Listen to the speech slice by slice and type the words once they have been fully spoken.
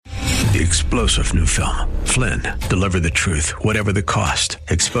The explosive new film, Flynn, deliver the truth, whatever the cost.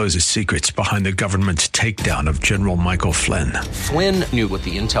 Exposes secrets behind the government's takedown of General Michael Flynn. Flynn knew what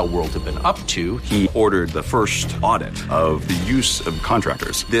the intel world had been up to. He ordered the first audit of the use of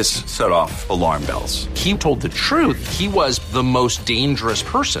contractors. This set off alarm bells. He told the truth. He was the most dangerous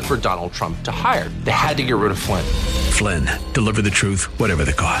person for Donald Trump to hire. They had to get rid of Flynn. Flynn, deliver the truth, whatever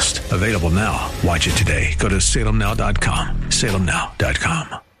the cost. Available now. Watch it today. Go to salemnow.com.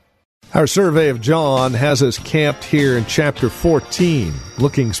 salemnow.com. Our survey of John has us camped here in chapter 14,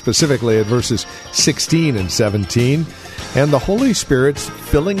 looking specifically at verses 16 and 17, and the Holy Spirit's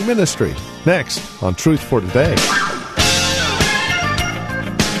filling ministry. Next on Truth for Today.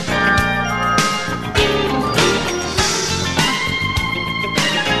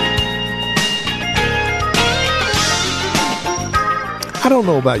 I don't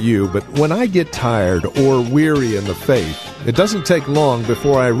know about you, but when I get tired or weary in the faith, it doesn't take long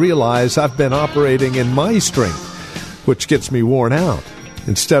before I realize I've been operating in my strength, which gets me worn out,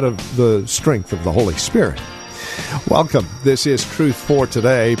 instead of the strength of the Holy Spirit. Welcome. This is Truth for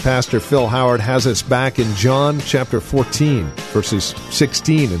Today. Pastor Phil Howard has us back in John chapter 14, verses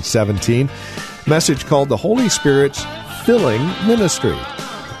 16 and 17. Message called The Holy Spirit's Filling Ministry.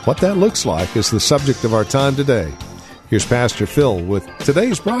 What that looks like is the subject of our time today. Here's Pastor Phil with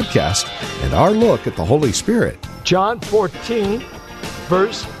today's broadcast and our look at the Holy Spirit. John 14,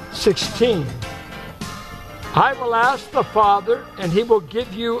 verse 16. I will ask the Father, and He will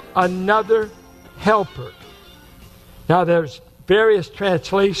give you another helper. Now, there's various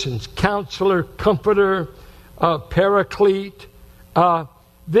translations: Counselor, Comforter, Paraclete.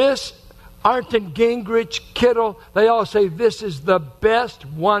 This, Arndt Gingrich, Kittle, they all say this is the best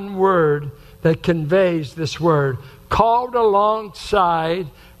one word that conveys this word. Called alongside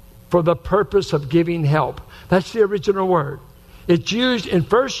for the purpose of giving help. That's the original word. It's used in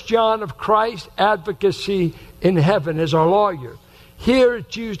 1 John of Christ's advocacy in heaven as our lawyer. Here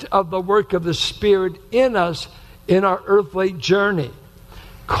it's used of the work of the Spirit in us in our earthly journey.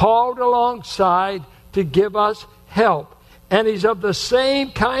 Called alongside to give us help. And He's of the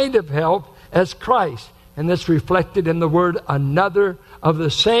same kind of help as Christ. And that's reflected in the word another, of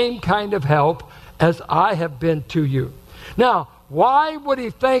the same kind of help as I have been to you. Now, why would He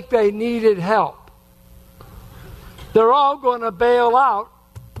think they needed help? They're all going to bail out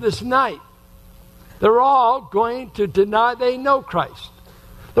this night. They're all going to deny they know Christ.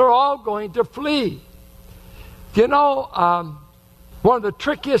 They're all going to flee. You know, one of the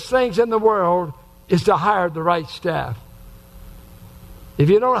trickiest things in the world is to hire the right staff. If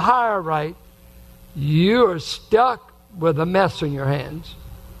you don't hire right, you are stuck with a mess on your hands.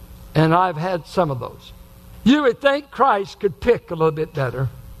 And I've had some of those. You would think Christ could pick a little bit better.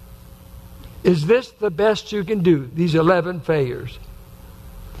 Is this the best you can do? These 11 failures.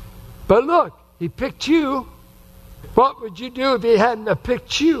 But look, He picked you. What would you do if He hadn't have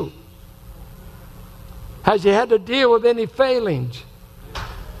picked you? Has He had to deal with any failings?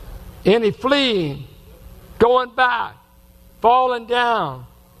 Any fleeing? Going back? Falling down?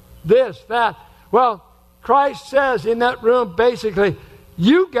 This, that? Well, Christ says in that room basically,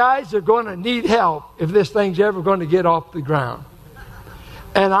 you guys are going to need help if this thing's ever going to get off the ground.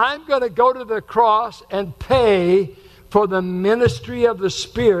 And I'm going to go to the cross and pay for the ministry of the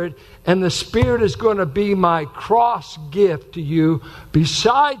Spirit. And the Spirit is going to be my cross gift to you.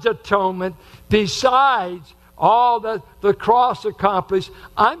 Besides atonement, besides all that the cross accomplished,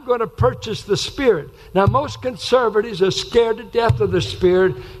 I'm going to purchase the Spirit. Now, most conservatives are scared to death of the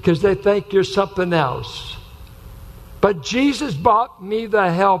Spirit because they think you're something else. But Jesus bought me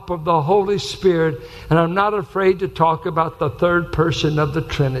the help of the Holy Spirit, and I'm not afraid to talk about the third person of the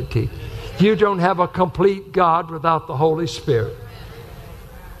Trinity. You don't have a complete God without the Holy Spirit.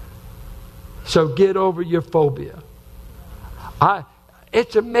 So get over your phobia.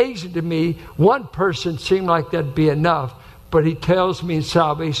 It's amazing to me, one person seemed like that'd be enough, but He tells me in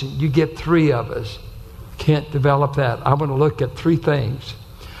salvation, you get 3 of us. Can't develop that. I want to look at 3 things.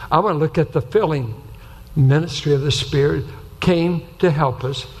 I want to look at the filling ministry of the Spirit came to help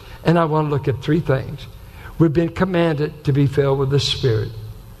us, and I want to look at 3 things. We've been commanded to be filled with the Spirit.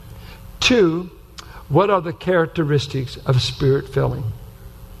 2, what are the characteristics of Spirit filling?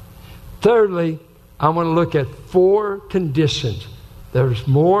 Thirdly, I want to look at 4 conditions. There's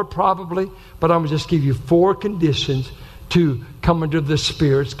more probably, but I'm going to just give you 4 conditions to come under the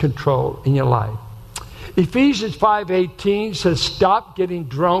Spirit's control in your life. Ephesians 5:18 says, stop getting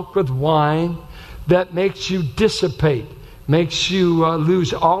drunk with wine that makes you dissipate, makes you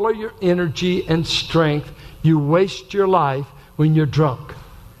lose all of your energy and strength. You waste your life when you're drunk.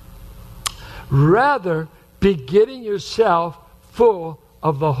 Rather, be getting yourself full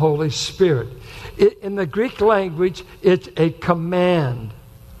of the Holy Spirit. In the Greek language, it's a command.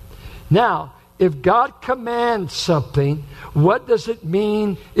 Now, if God commands something, what does it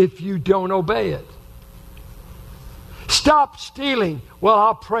mean if you don't obey it? Stop stealing. Well,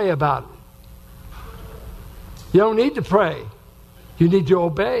 I'll pray about it. You don't need to pray. You need to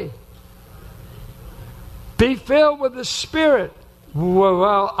obey. Be filled with the Spirit.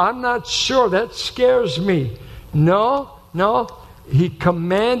 Well, I'm not sure. That scares me. No. He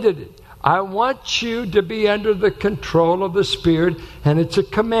commanded it. I want you to be under the control of the Spirit, and it's a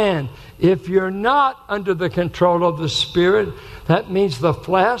command. If you're not under the control of the Spirit, that means the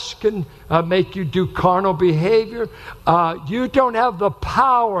flesh can make you do carnal behavior. You don't have the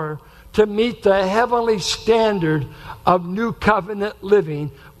power to meet the heavenly standard of new covenant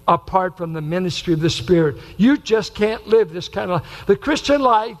living apart from the ministry of the Spirit. You just can't live this kind of life. The Christian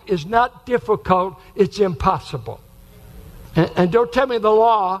life is not difficult, it's impossible. And don't tell me the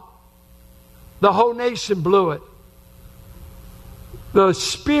law, the whole nation blew it. The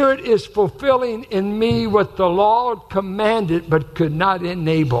Spirit is fulfilling in me what the law commanded but could not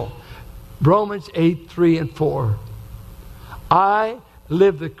enable. Romans 8:3-4. I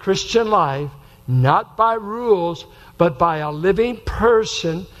live the Christian life not by rules, but by a living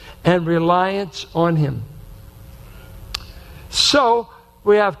person and reliance on Him. So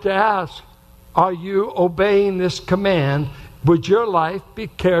we have to ask, are you obeying this command? Would your life be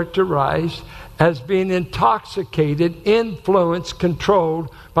characterized as being intoxicated, influenced,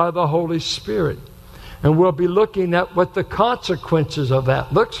 controlled by the Holy Spirit? And we'll be looking at what the consequences of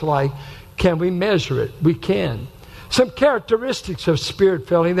that looks like. Can we measure it? We can. Some characteristics of Spirit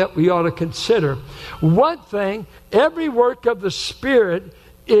filling that we ought to consider. One thing, every work of the Spirit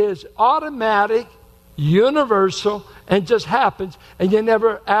is automatic, universal, and just happens, and you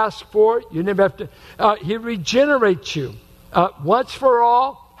never ask for it. You never have to. He regenerates you. Once for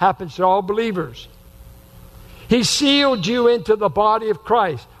all, happens to all believers. He sealed you into the body of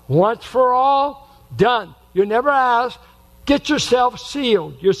Christ. Once for all, done. You never ask. Get yourself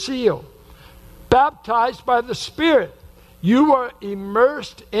sealed. You're sealed. Baptized by the Spirit. You are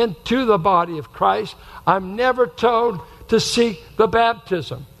immersed into the body of Christ. I'm never told to seek the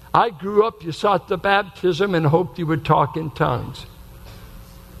baptism. I grew up, you sought the baptism and hoped you would talk in tongues.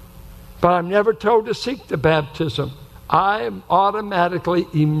 But I'm never told to seek the baptism. I am automatically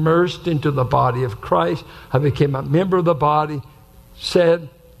immersed into the body of Christ. I became a member of the body. Said,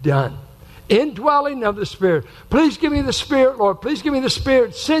 done. Indwelling of the Spirit. Please give me the Spirit, Lord. Please give me the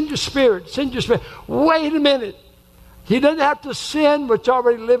Spirit. Send your Spirit. Send your Spirit. Wait a minute. He doesn't have to send what's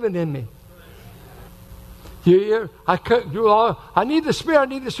already living in me. You hear? I couldn't do all. I need the Spirit. I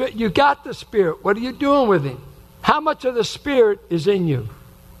need the Spirit. You got the Spirit. What are you doing with Him? How much of the Spirit is in you?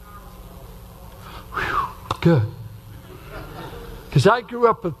 Whew, good. Because I grew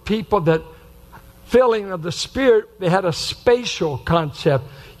up with people that filling of the Spirit, they had a spatial concept.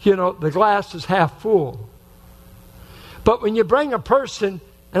 You know, the glass is half full. But when you bring a person,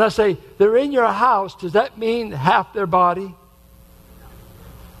 and I say, they're in your house, does that mean half their body?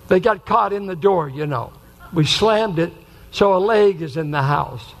 They got caught in the door, you know. We slammed it, so a leg is in the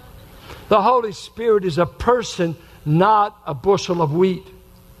house. The Holy Spirit is a person, not a bushel of wheat.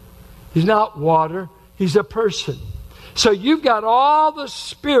 He's not water. He's a person. So you've got all the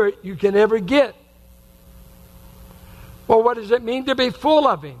Spirit you can ever get. Well, what does it mean to be full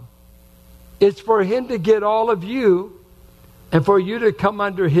of Him? It's for Him to get all of you and for you to come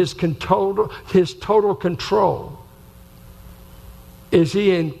under His total control. Is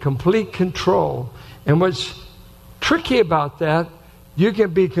He in complete control? And what's tricky about that, you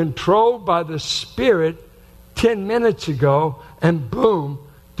can be controlled by the Spirit 10 minutes ago and boom,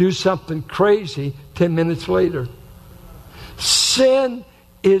 do something crazy 10 minutes later. Sin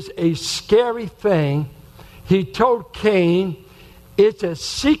is a scary thing. He told Cain, it's as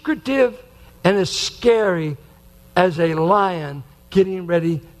secretive and as scary as a lion getting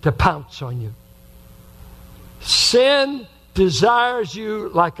ready to pounce on you. Sin desires you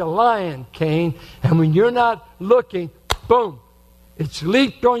like a lion, Cain, and when you're not looking, boom, it's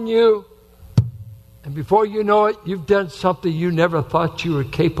leaped on you, and before you know it, you've done something you never thought you were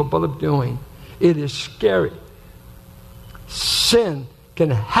capable of doing. It is scary. Sin can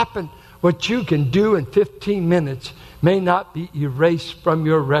happen. What you can do in 15 minutes may not be erased from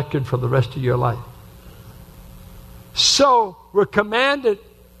your record for the rest of your life. So, we're commanded,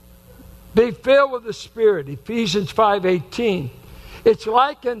 be filled with the Spirit. Ephesians 5:18. It's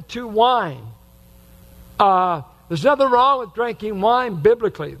likened to wine. There's nothing wrong with drinking wine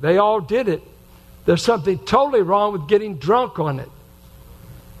biblically. They all did it. There's something totally wrong with getting drunk on it.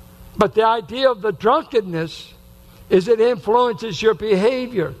 But the idea of the drunkenness is it influences your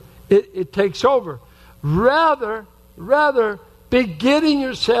behavior. It takes over. Rather, be getting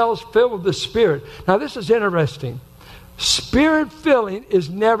yourselves filled with the Spirit. Now, this is interesting. Spirit filling is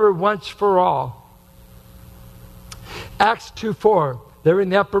never once for all. Acts 2:4. They're in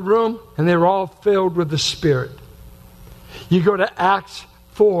the upper room and they're all filled with the Spirit. You go to Acts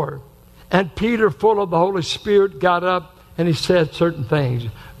 4, and Peter, full of the Holy Spirit, got up and he said certain things.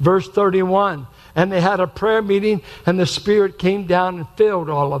 Verse 31. And they had a prayer meeting, and the Spirit came down and filled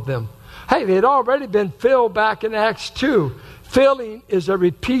all of them. Hey, they had already been filled back in Acts 2. Filling is a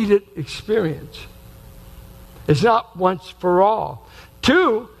repeated experience. It's not once for all.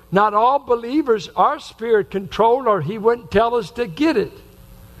 2, not all believers are Spirit controlled, or He wouldn't tell us to get it.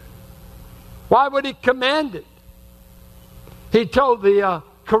 Why would He command it? He told the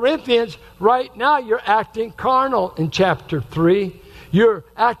Corinthians, right now you're acting carnal in chapter 3. You're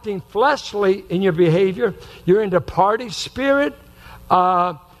acting fleshly in your behavior. You're into party spirit.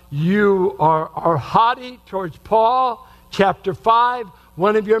 You are haughty towards Paul. Chapter 5,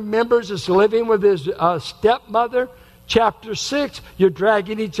 one of your members is living with his stepmother. Chapter 6, you're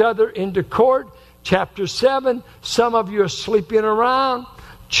dragging each other into court. Chapter 7, some of you are sleeping around.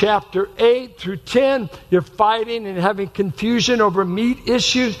 Chapter 8 through 10, you're fighting and having confusion over meat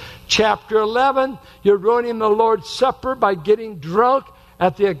issues. Chapter 11, you're ruining the Lord's Supper by getting drunk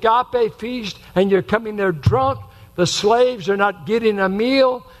at the agape feast, and you're coming there drunk. The slaves are not getting a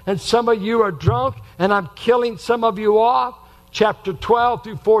meal, and some of you are drunk, and I'm killing some of you off. Chapter 12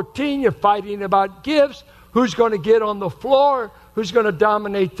 through 14, you're fighting about gifts. Who's going to get on the floor? Who's going to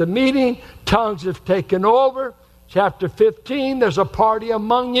dominate the meeting? Tongues have taken over. Chapter 15, there's a party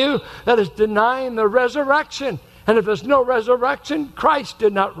among you that is denying the resurrection. And if there's no resurrection, Christ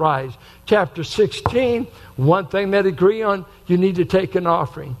did not rise. Chapter 16, one thing they agree on, you need to take an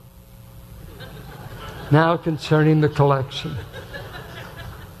offering. Now concerning the collection.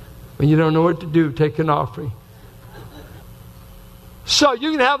 When you don't know what to do, take an offering. So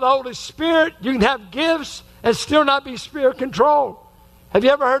you can have the Holy Spirit, you can have gifts, and still not be Spirit controlled. Have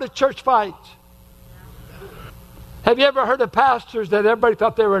you ever heard of church fights? Have you ever heard of pastors that everybody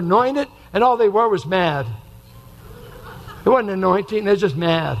thought they were anointed and all they were was mad? It wasn't anointing, they're just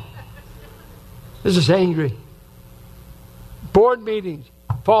mad. They're just angry. Board meetings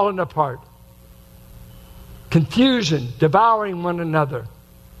falling apart. Confusion, devouring one another.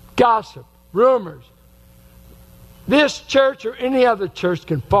 Gossip, rumors. This church or any other church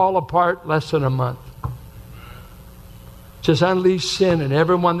can fall apart less than a month. Just unleash sin in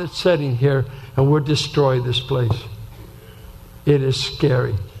everyone that's sitting here, and we'll destroy this place. It is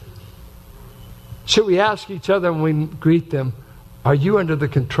scary. Should we ask each other when we greet them, are you under the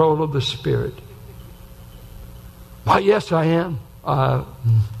control of the Spirit? Why, yes, I am. I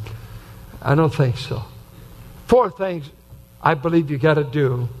don't think so. 4 things I believe you got to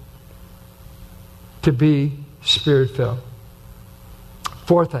do to be Spirit-filled.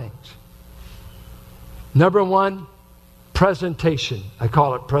 4 things. Number 1, presentation. I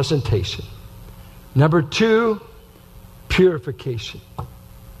call it presentation. Number 2, purification.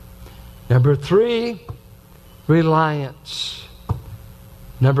 Number 3, reliance.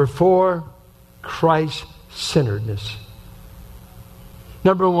 Number 4, Christ-centeredness.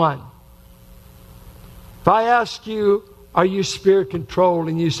 Number 1, if I ask you, are you Spirit-controlled?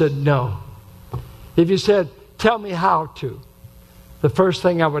 And you said no. If you said, tell me how to. The first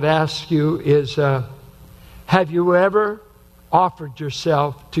thing I would ask you is, have you ever offered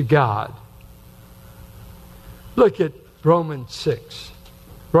yourself to God? Look at Romans 6.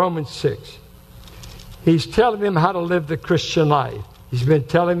 Romans 6. He's telling them how to live the Christian life. He's been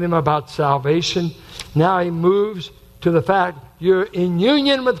telling them about salvation. Now he moves to the fact you're in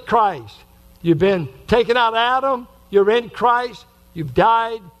union with Christ. You've been taken out of Adam. You're in Christ. You've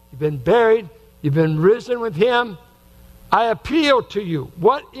died. You've been buried. You've been risen with Him. I appeal to you.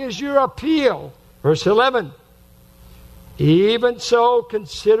 What is your appeal? Verse 11. Even so,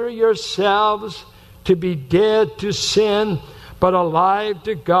 consider yourselves to be dead to sin, but alive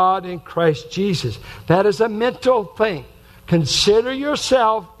to God in Christ Jesus. That is a mental thing. Consider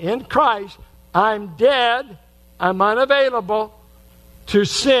yourself in Christ. I'm dead. I'm unavailable to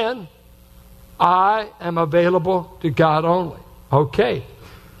sin. I am available to God only. Okay.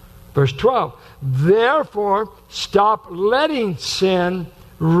 Verse 12. Therefore, stop letting sin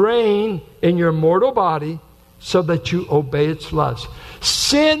reign in your mortal body so that you obey its lust.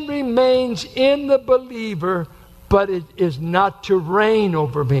 Sin remains in the believer, but it is not to reign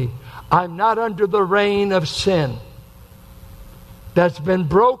over me. I'm not under the reign of sin. That's been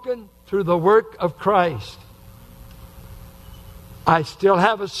broken through the work of Christ. I still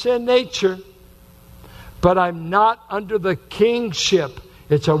have a sin nature, but I'm not under the kingship.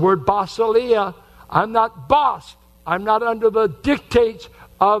 It's a word basileia. I'm not bossed. I'm not under the dictates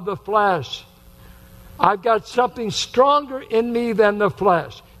of the flesh. I've got something stronger in me than the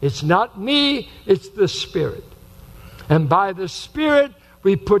flesh. It's not me, it's the Spirit. And by the Spirit,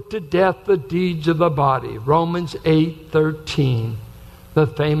 we put to death the deeds of the body. Romans 8:13, the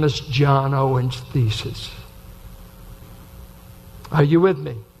famous John Owen's thesis. Are you with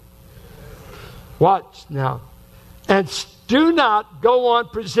me? Watch now. And do not go on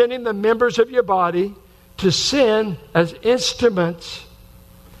presenting the members of your body to sin as instruments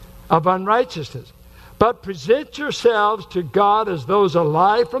of unrighteousness, but present yourselves to God as those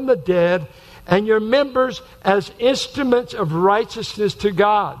alive from the dead, and your members as instruments of righteousness to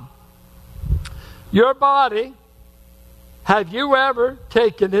God. Your body, have you ever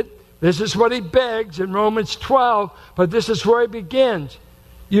taken it? This is what he begs in Romans 12, but this is where he begins.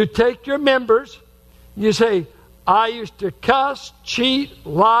 You take your members, you say, I used to cuss, cheat,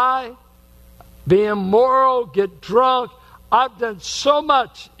 lie, be immoral, get drunk. I've done so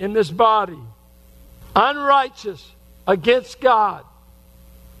much in this body. Unrighteous against God.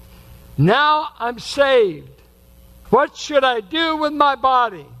 Now I'm saved. What should I do with my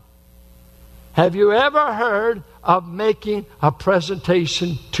body? Have you ever heard of making a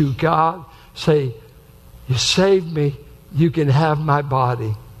presentation to God? Say, you saved me, you can have my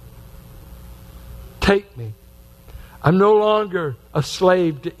body. Take me. I'm no longer a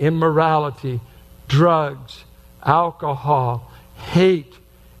slave to immorality, drugs, alcohol, hate,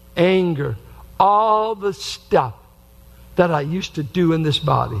 anger, all the stuff that I used to do in this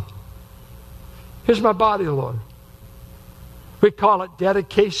body. Here's my body, Lord. We call it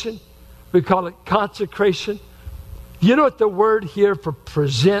dedication. We call it consecration. You know what the word here for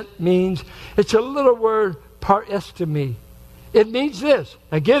present means? It's a little word, par estimi. It means this.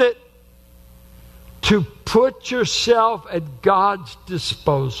 Now get it. To put yourself at God's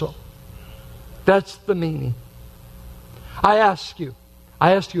disposal. That's the meaning. I ask you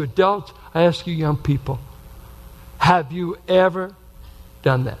adults, I ask you young people, have you ever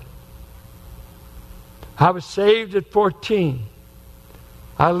done that? I was saved at 14.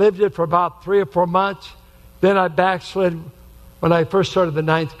 I lived it for about 3 or 4 months. Then I backslid when I first started the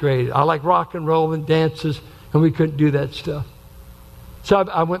 9th grade. I like rock and roll and dances, and we couldn't do that stuff. So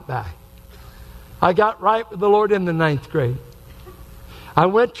I went back. I got right with the Lord in the 9th grade. I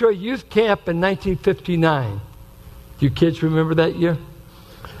went to a youth camp in 1959. Do you kids remember that year?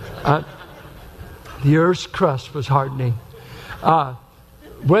 The earth's crust was hardening.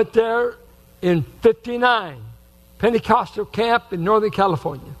 Went there in 59. Pentecostal camp in Northern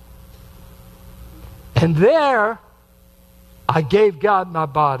California. And there, I gave God my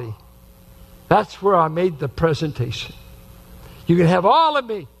body. That's where I made the presentation. You can have all of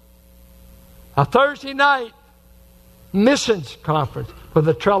me. A Thursday night missions conference with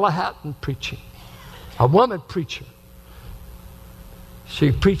a Trella Hatton preaching. A woman preacher.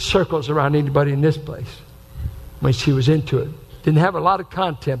 She preached circles around anybody in this place when she was into it. Didn't have a lot of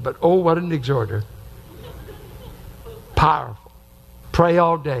content, but oh, what an exhorter. Powerful. Pray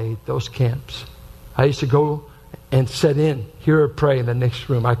all day at those camps. I used to go and sit in, hear her pray in the next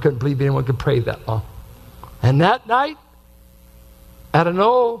room. I couldn't believe anyone could pray that long. And that night, at an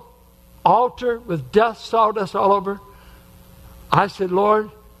old altar with dust, sawdust all over, I said, Lord,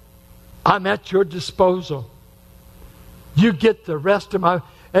 I'm at your disposal. You get the rest of my...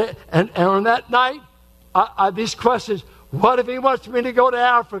 And on that night, these questions, what if he wants me to go to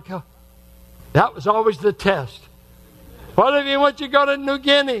Africa? That was always the test. What if he wants you to go to New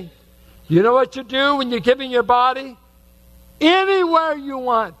Guinea? You know what you do when you're giving your body? Anywhere you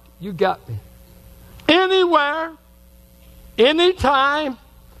want, you got me. Anywhere, anytime,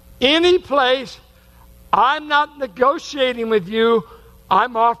 any place. I'm not negotiating with you.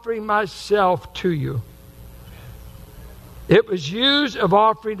 I'm offering myself to you. It was used of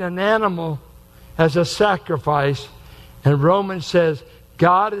offering an animal as a sacrifice. And Romans says,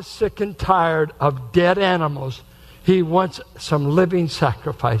 God is sick and tired of dead animals. He wants some living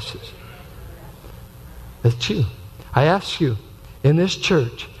sacrifices. That's you. I ask you, in this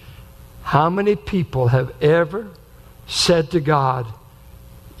church, how many people have ever said to God,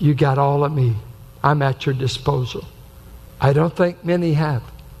 you got all of me. I'm at your disposal. I don't think many have.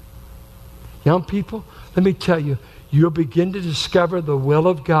 Young people, let me tell you, you'll begin to discover the will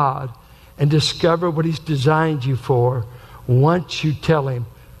of God and discover what He's designed you for once you tell Him,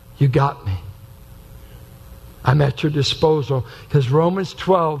 you got me. I'm at your disposal. Because Romans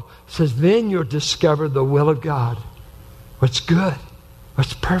 12 says, then you'll discover the will of God. What's good,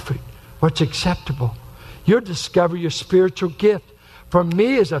 what's perfect, what's acceptable. You'll discover your spiritual gift. For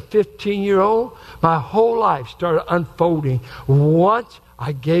me as a 15-year-old, my whole life started unfolding. Once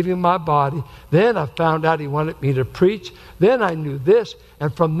I gave him my body, then I found out he wanted me to preach. Then I knew this.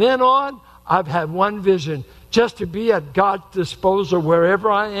 And from then on, I've had one vision, just to be at God's disposal wherever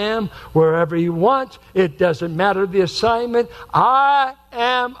I am, wherever He wants. It doesn't matter the assignment. I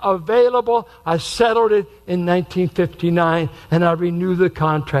am available. I settled it in 1959, and I renew the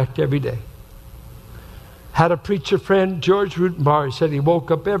contract every day. Had a preacher friend, George Rutenbar. He said he woke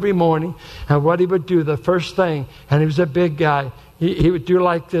up every morning, and what he would do, the first thing, and he was a big guy, he would do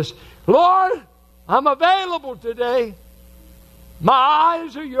like this: Lord, I'm available today. My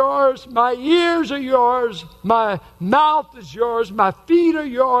eyes are yours. My ears are yours. My mouth is yours. My feet are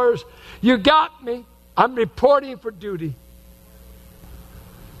yours. You got me. I'm reporting for duty.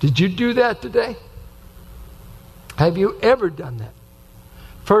 Did you do that today? Have you ever done that?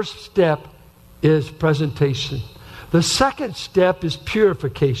 First step is presentation. The second step is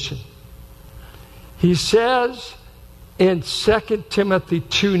purification. He says in 2 Timothy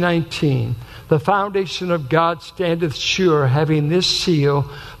 2:19, the foundation of God standeth sure, having this seal,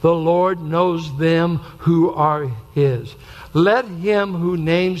 the Lord knows them who are His. Let him who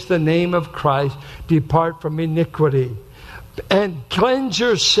names the name of Christ depart from iniquity, and cleanse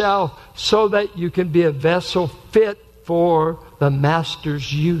yourself so that you can be a vessel fit for the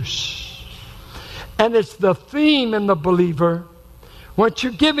Master's use. And it's the theme in the believer. Once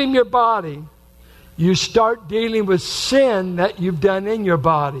you give Him your body, you start dealing with sin that you've done in your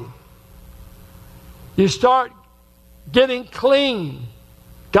body. You start getting clean.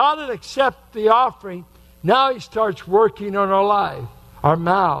 God will accept the offering. Now He starts working on our life, our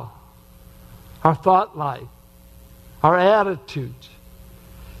mouth, our thought life, our attitudes.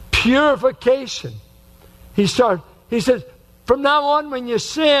 Purification. He says, from now on when you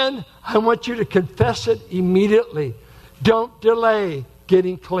sin, I want you to confess it immediately. Don't delay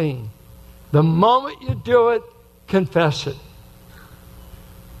getting clean. The moment you do it, confess it.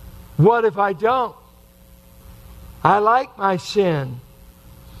 What if I don't? I like my sin.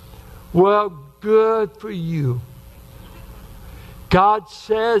 Well, good for you. God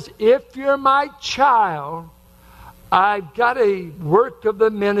says, if you're my child, I've got a work of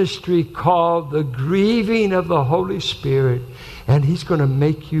the ministry called the grieving of the Holy Spirit, and He's going to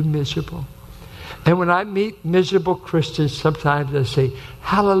make you miserable. And when I meet miserable Christians, sometimes I say,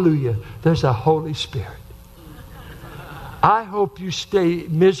 hallelujah, there's a Holy Spirit. I hope you stay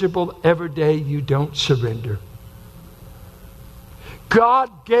miserable every day you don't surrender.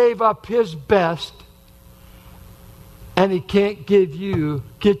 God gave up His best, and He can't get you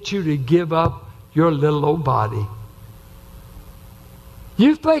to give up your little old body.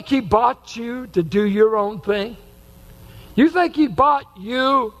 You think He bought you to do your own thing? You think He bought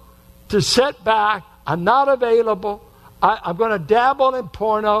you to sit back? I'm not available. I'm going to dabble in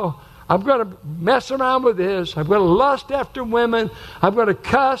porno. I'm going to mess around with this. I'm going to lust after women. I'm going to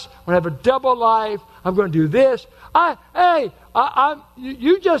cuss. I'm going to have a double life. I'm going to do this.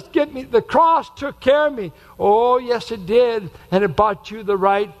 You just get me. The cross took care of me. Oh, yes, it did. And it bought you the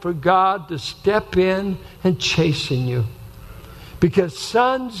right for God to step in and chasten you. Because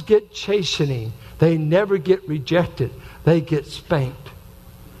sons get chastening. They never get rejected. They get spanked.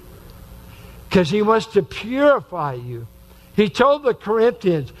 Because He wants to purify you. He told the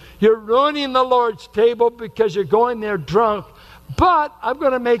Corinthians, you're ruining the Lord's table because you're going there drunk. But I'm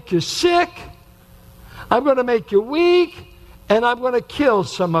going to make you sick. I'm going to make you weak. And I'm going to kill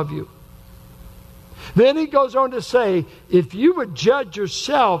some of you. Then He goes on to say, if you would judge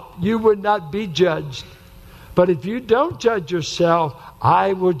yourself, you would not be judged. But if you don't judge yourself,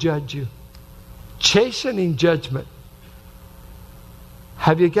 I will judge you. Chastening judgment.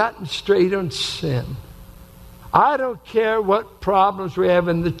 Have you gotten straight on sin? I don't care what problems we have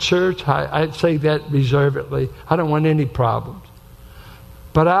in the church. I say that reservedly. I don't want any problems.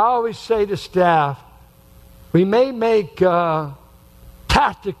 But I always say to staff, we may make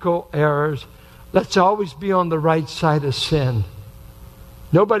tactical errors. Let's always be on the right side of sin.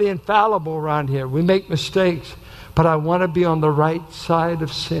 Nobody infallible around here. We make mistakes. But I want to be on the right side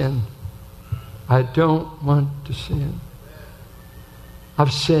of sin. I don't want to sin.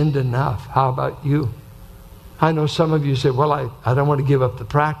 I've sinned enough. How about you? I know some of you say, well, I don't want to give up the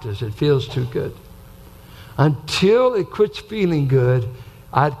practice. It feels too good. Until it quits feeling good,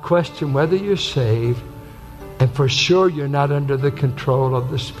 I'd question whether you're saved, and for sure you're not under the control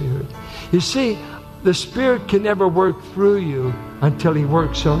of the Spirit. You see, the Spirit can never work through you until He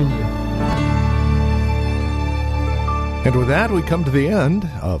works on you. And with that, we come to the end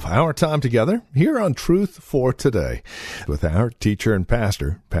of our time together here on Truth for Today with our teacher and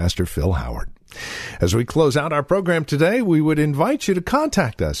pastor, Pastor Phil Howard. As we close out our program today, we would invite you to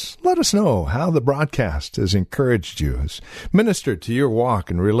contact us. Let us know how the broadcast has encouraged you, has ministered to your walk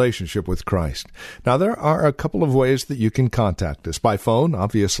and relationship with Christ. Now, there are a couple of ways that you can contact us. By phone,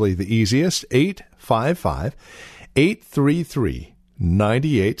 obviously the easiest,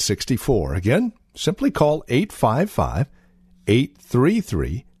 855-833-9864. Again, simply call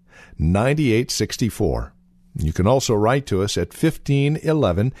 855-833-9864. You can also write to us at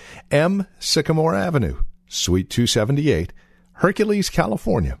 1511 M. Sycamore Avenue, Suite 278, Hercules,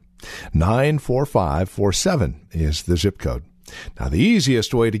 California. 94547 is the zip code. Now, the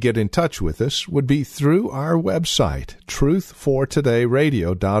easiest way to get in touch with us would be through our website,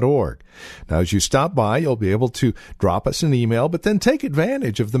 truthfortodayradio.org. Now, as you stop by, you'll be able to drop us an email, but then take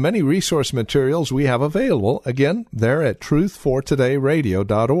advantage of the many resource materials we have available. Again, they're at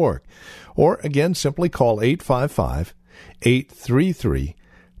truthfortodayradio.org. Or, again, simply call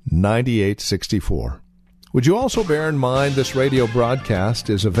 855-833-9864. Would you also bear in mind this radio broadcast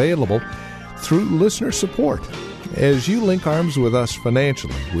is available through listener support? As you link arms with us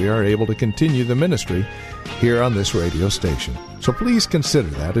financially, we are able to continue the ministry here on this radio station. So please consider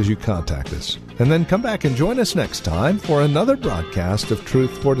that as you contact us. And then come back and join us next time for another broadcast of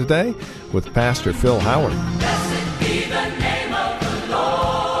Truth for Today with Pastor Phil Howard.